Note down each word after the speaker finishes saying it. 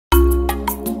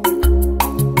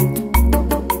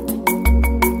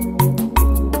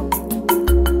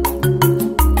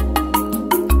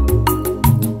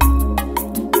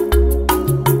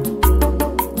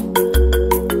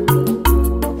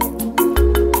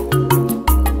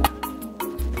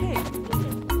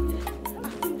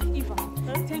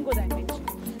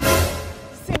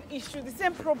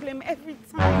problem every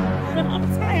time. I'm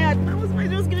tired. My husband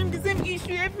is just giving the same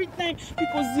issue every time.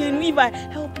 Because Eva,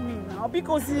 help me now.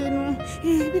 Because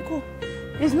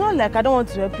it's not like I don't want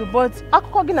to help you, but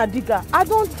Diga, I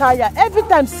don't tire. Every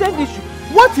time, same issue.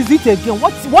 What is it again?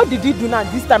 What did he do now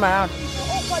this time around? The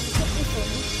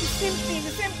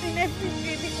same thing every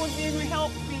day because they will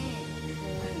help me.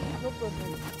 No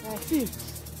problem. See,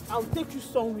 I'll take you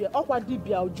somewhere.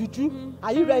 ADVERT, Juju.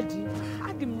 Are you ready?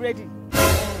 I'm ready.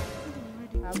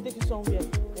 I'll take you somewhere.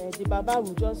 The Baba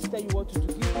will just tell you what to do.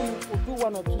 Give you, do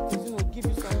one or two things, give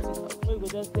you something. So you will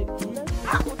just take it.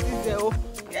 What is there?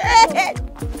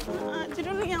 You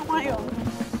don't know why you're.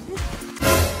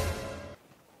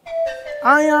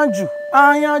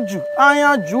 Ayanju,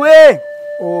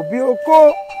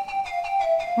 Obioko.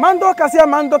 Mando kasia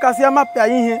mapia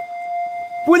ihe.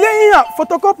 Pule ihe,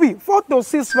 photocopy, 4 to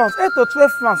 6 francs, 8 to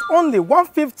 12 francs, only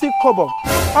 150 kobo.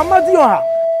 Amadioha.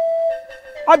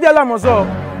 Abiala mozo.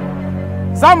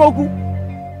 Zamoku.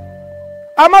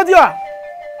 Amadioha.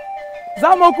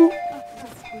 Zamoku.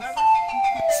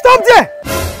 Stop there!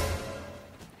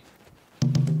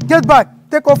 Get back.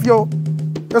 Take off your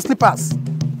slippers.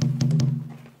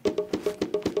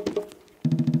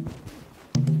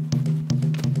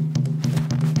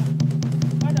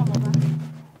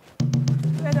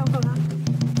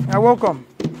 You're welcome.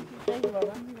 Thank you,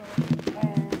 Baba.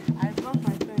 I brought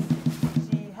my friend.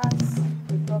 She has a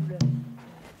problem.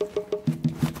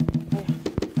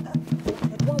 What's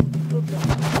the problem?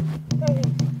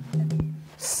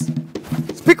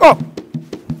 Speak up.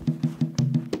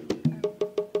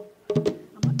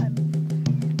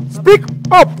 Speak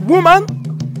up, woman.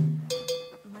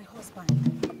 My husband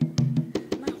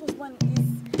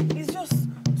is just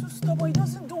too stubborn. He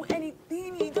doesn't do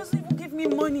anything. He doesn't even give me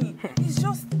money. He's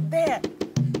just there.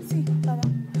 See, Baba,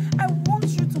 I want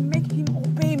you to make him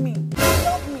obey me,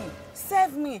 love me,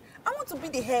 serve me. I want to be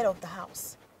the head of the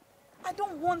house. I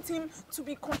don't want him to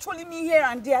be controlling me here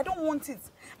and there. I don't want it.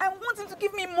 I want him to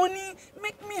give me money,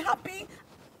 make me happy. In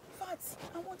fact,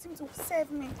 I want him to serve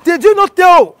me. Did you not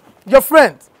tell your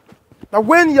friend that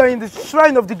when you're in the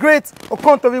shrine of the great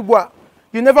Okonto,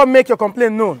 you never make your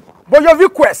complaint known, but your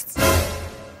request?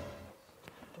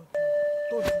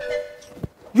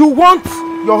 You want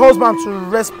your husband to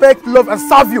respect, love, and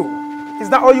serve you. Is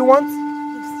that all you want?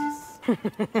 Yes.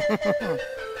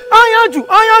 Ayanju,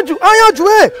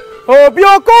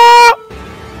 Obioko!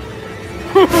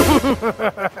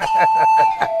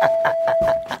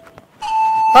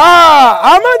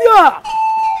 Amadia!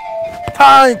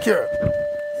 Thank you.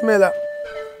 Smela.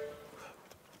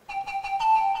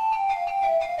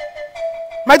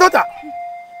 My daughter,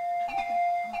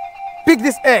 pick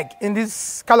this egg in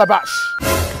this calabash.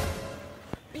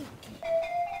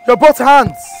 Your both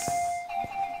hands.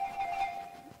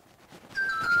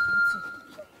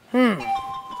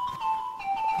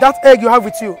 That egg you have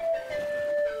with you.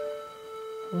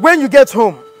 When you get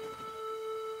home,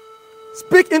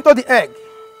 speak into the egg.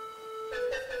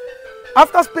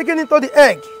 After speaking into the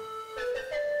egg,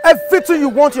 everything you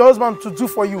want your husband to do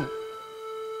for you,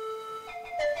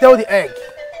 tell the egg.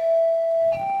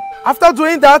 After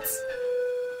doing that,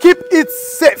 keep it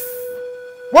safe.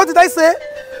 What did I say?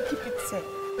 Keep it safe.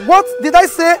 What did I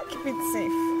say? Keep it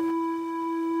safe.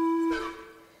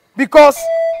 Because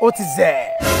what is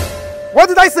there? What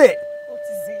did I say? What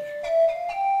is it?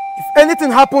 If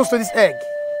anything happens to this egg,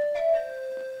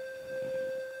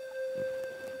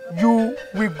 you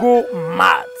will go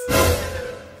mad.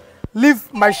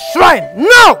 Leave my shrine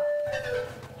now!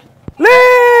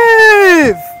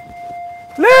 Leave!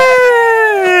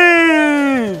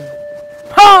 Leave!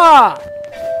 Ha!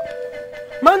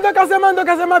 Mando kase.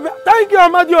 Thank you,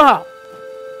 Amadioha.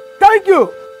 Thank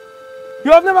you.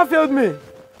 You have never failed me.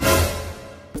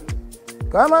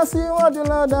 Come and see what the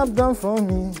Lord have done for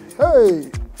me. Hey!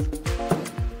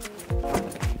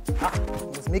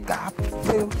 Let's make a happy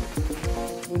today.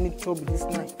 We need trouble this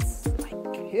night.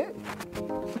 Like, yeah. I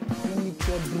don't need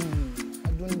trouble.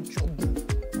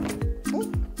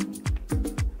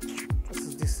 What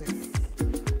is this?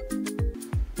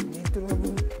 I need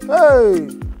trouble. Hey!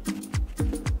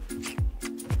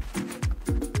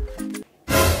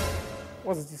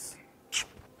 What is this?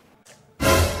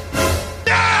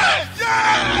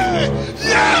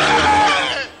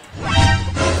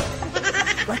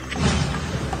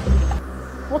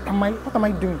 What am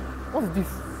I doing? What is this?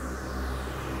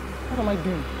 What am I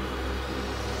doing?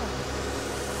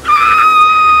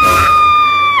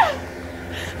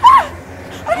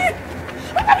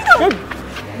 Babe,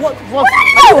 what?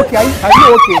 Are you okay? Are you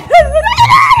okay?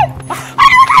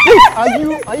 Babe, are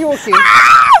you okay?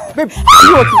 Babe, are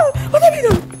you okay? What have you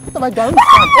done? What am I doing?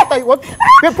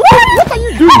 What are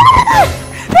you doing?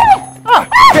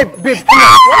 Babe, come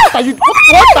on. What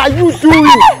are you doing?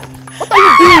 What are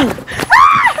you doing?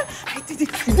 I did it.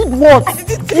 You did what? I did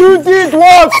it. You did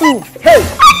what too? Hey!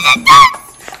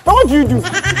 Now what do you do?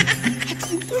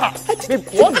 Babe,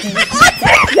 what do you do?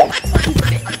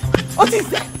 What is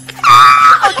that?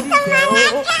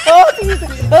 What is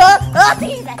that?